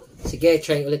 Sige,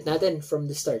 try ulit natin from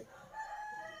the start.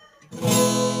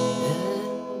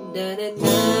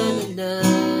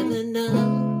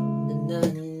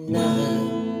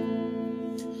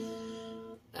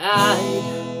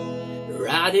 I'd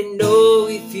rather know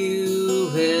if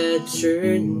you had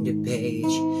turned the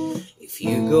page, if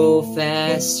you go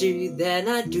faster than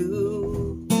I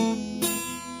do.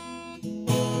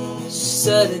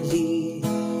 Suddenly,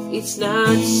 it's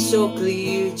not so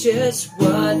clear just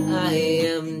what I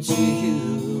am to you.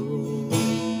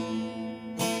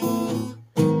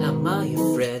 Am I a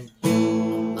friend?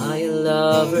 Am I a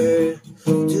lover?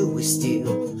 Do we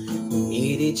still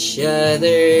need each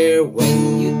other?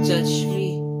 When you touch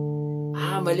me.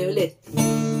 Mali ulit.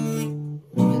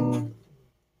 When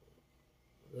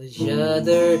each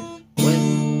other. When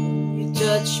you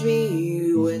touch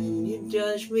me. When you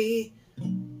touch me.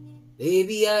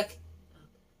 Baby,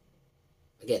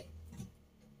 again.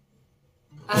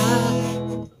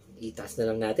 Itaas na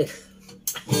lang natin.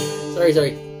 Sorry.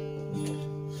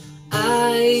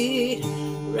 I'd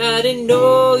rather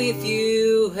know if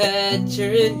you had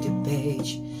turned the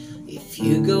page, if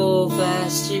you go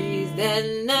faster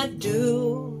than I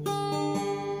do.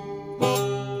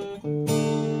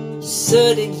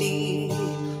 Suddenly,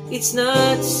 it's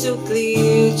not so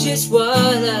clear just what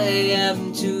I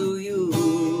am to you.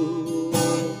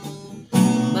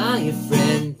 Am I a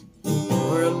friend,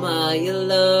 or am I a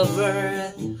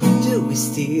lover? Do we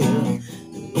still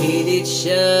need each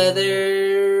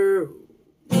other?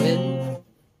 When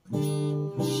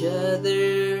each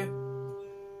other.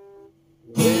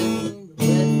 When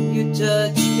you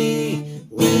touch me.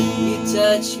 When you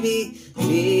touch me.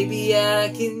 Baby,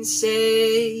 I can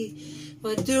say,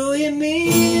 what do you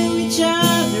mean each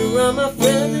other? I'm a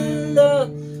friend.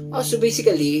 So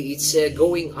basically, it's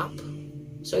going up.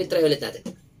 So, i-try ulit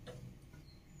natin.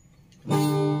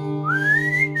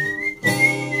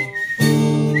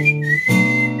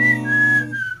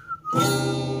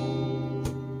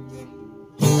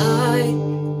 I'd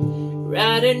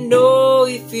rather know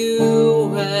if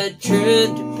you had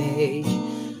turned the page,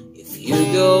 if you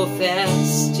go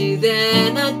faster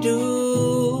than I do.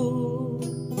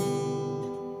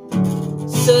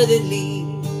 Suddenly,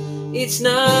 it's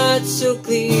not so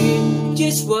clear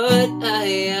just what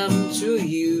I am to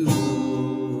you.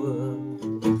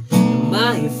 Am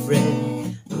I a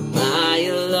friend? Am I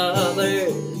a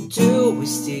lover? Do we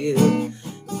still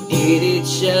need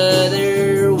each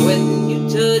other? When you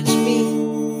touch me,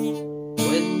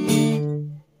 when you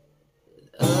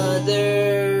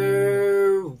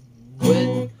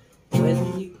when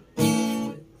you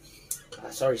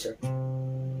sorry sir.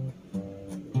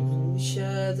 each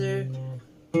other.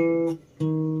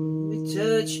 You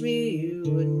touch me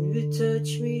when you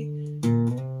touch me.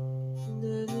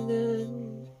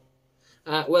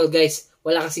 Well guys,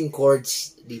 wala kasing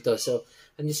chords dito. So,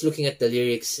 I'm just looking at the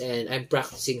lyrics and I'm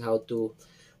practicing how to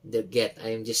get.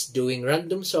 I'm just doing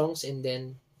random songs and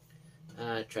then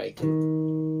try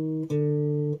to.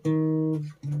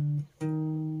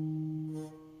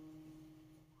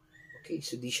 Okay,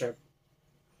 so D sharp.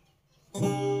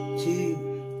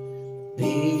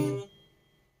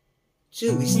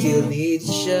 Do we still need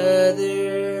each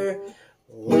other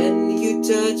when you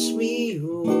touch me?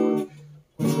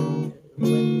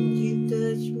 When you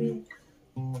touch me,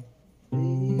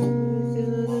 we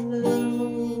gotta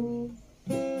know.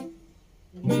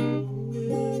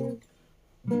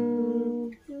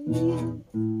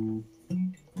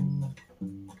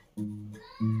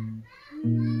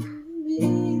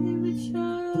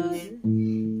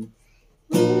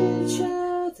 Each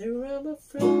other, I'm a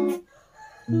friend.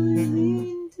 We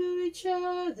mean to each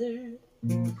other.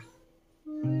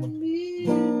 We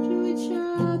mean to each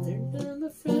other. I'm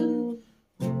a friend.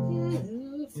 Yeah,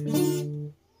 I'm a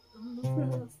friend. I'm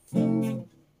a friend.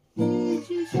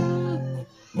 Each other.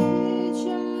 Each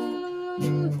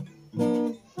other.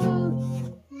 Oh,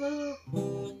 no.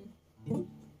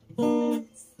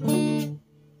 Friend.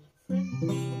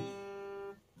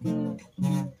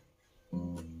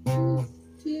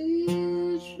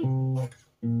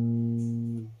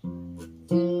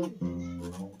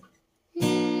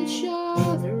 Each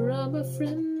other, I'm a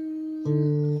friend.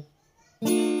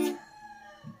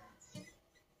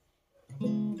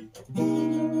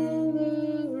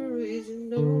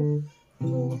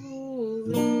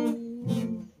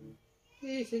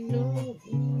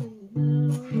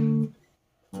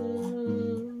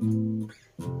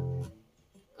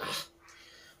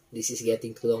 This is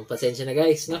getting too long. Pasensya na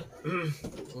guys, no?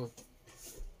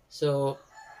 So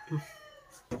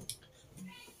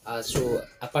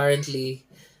apparently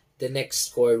the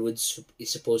next chord is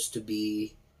supposed to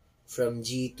be from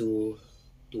G to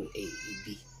A,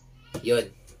 B.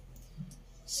 Yun.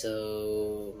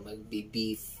 So magbi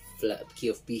B flat, key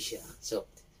of B siya. So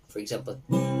for example,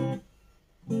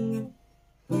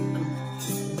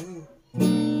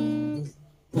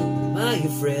 my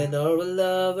friend or a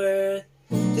lover,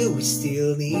 do we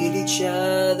still need each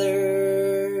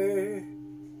other?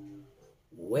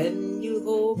 When you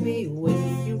hold me,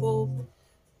 when you hold,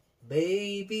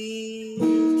 baby,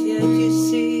 can't you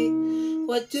see?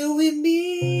 What do we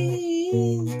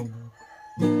mean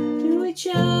to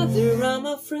each other? I'm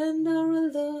a friend or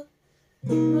a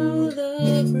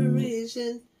lover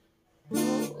isn't.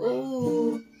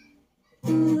 Oh,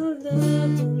 our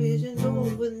lover isn't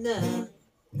over now.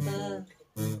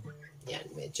 Yan,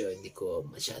 medyo hindi ko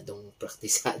masyadong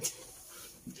praktisado.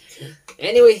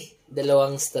 Anyway,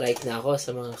 dalawang strike na ako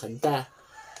sa mga kanta.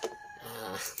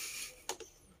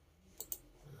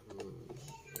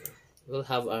 We'll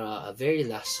have a very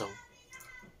last song.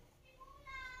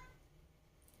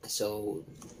 So,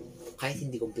 kahit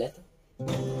hindi kompleto.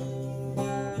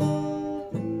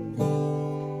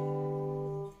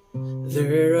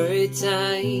 There are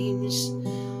times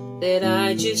that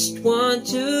I just want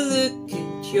to look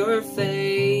at your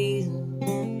face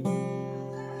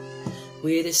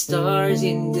with the stars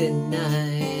in the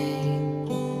night.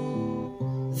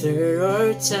 There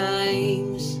are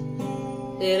times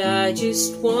that I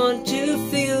just want to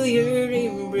feel your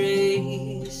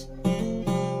embrace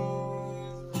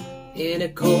in a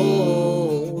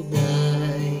cold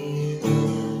night.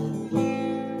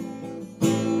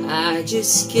 I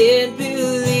just can't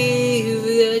believe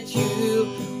that you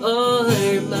are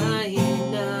mine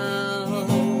now,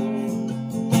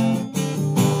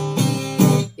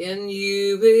 and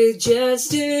you were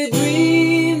just a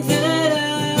dream that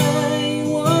I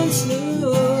once knew.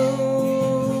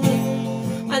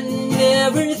 I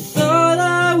never thought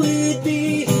I would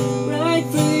be right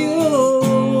for you,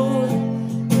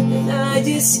 and I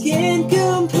just can't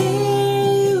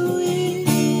compare you with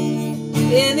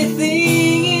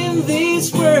anything in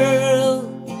this world.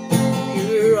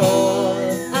 You're all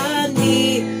I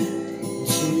need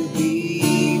to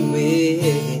be with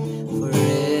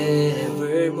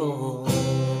forevermore.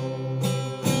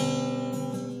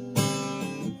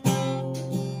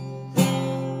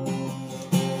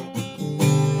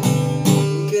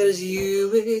 Cause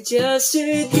you were just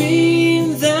a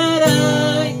dream that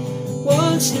I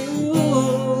once knew.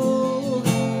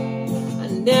 I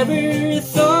never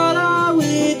thought I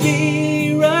would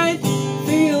be right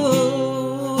for you,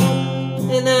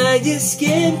 and I just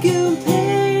can't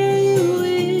compare you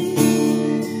with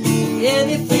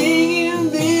anything in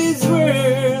this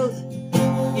world.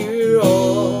 You're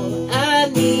all I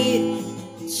need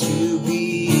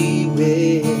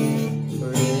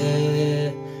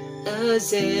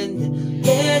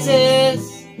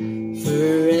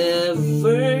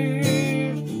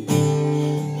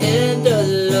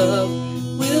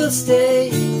stay,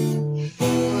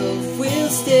 we'll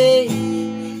stay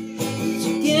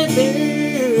together.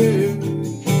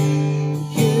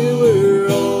 You were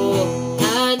all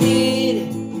I need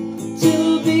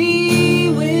to be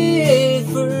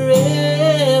with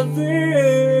forever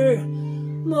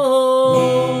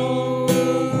more.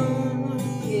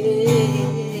 Yeah.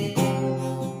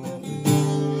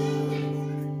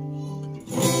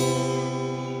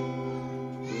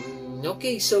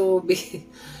 Okay, so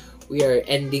we are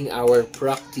ending our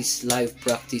live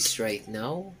practice right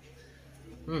now.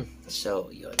 So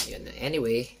yun.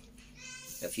 Anyway,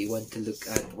 if you want to look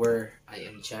at where I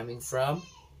am jamming from,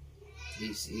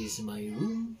 this is my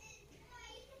room.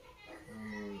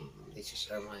 These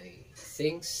are my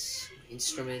things,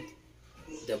 instrument,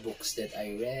 the books that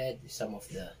I read, some of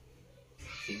the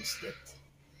things that,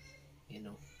 you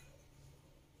know.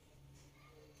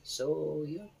 So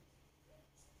yeah,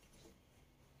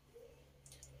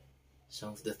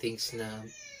 some of the things na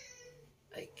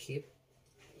I keep.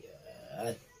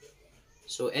 Yeah.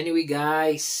 So anyway,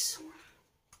 guys,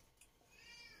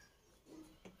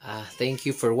 thank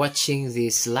you for watching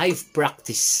this live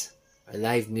practice, or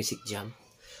live music jam.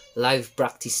 Live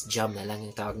practice jam na lang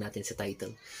yung tawag natin sa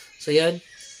title. So yun,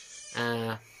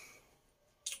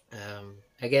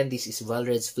 again, this is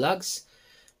Valred's Vlogs.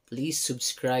 Please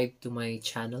subscribe to my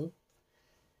channel.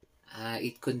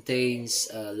 It contains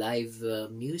live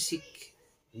music.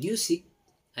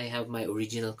 I have my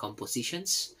original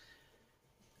compositions.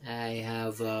 I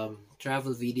have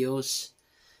travel videos.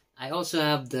 I also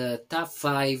have the top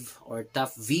 5 or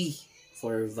top V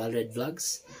for Valred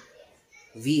Vlogs.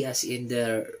 V as in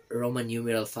the Roman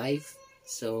numeral 5.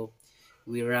 So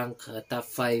we rank top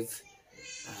 5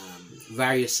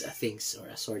 various things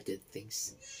or assorted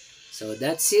things. So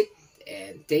that's it,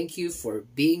 and thank you for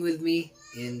being with me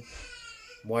in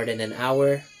more than an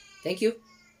hour. Thank you.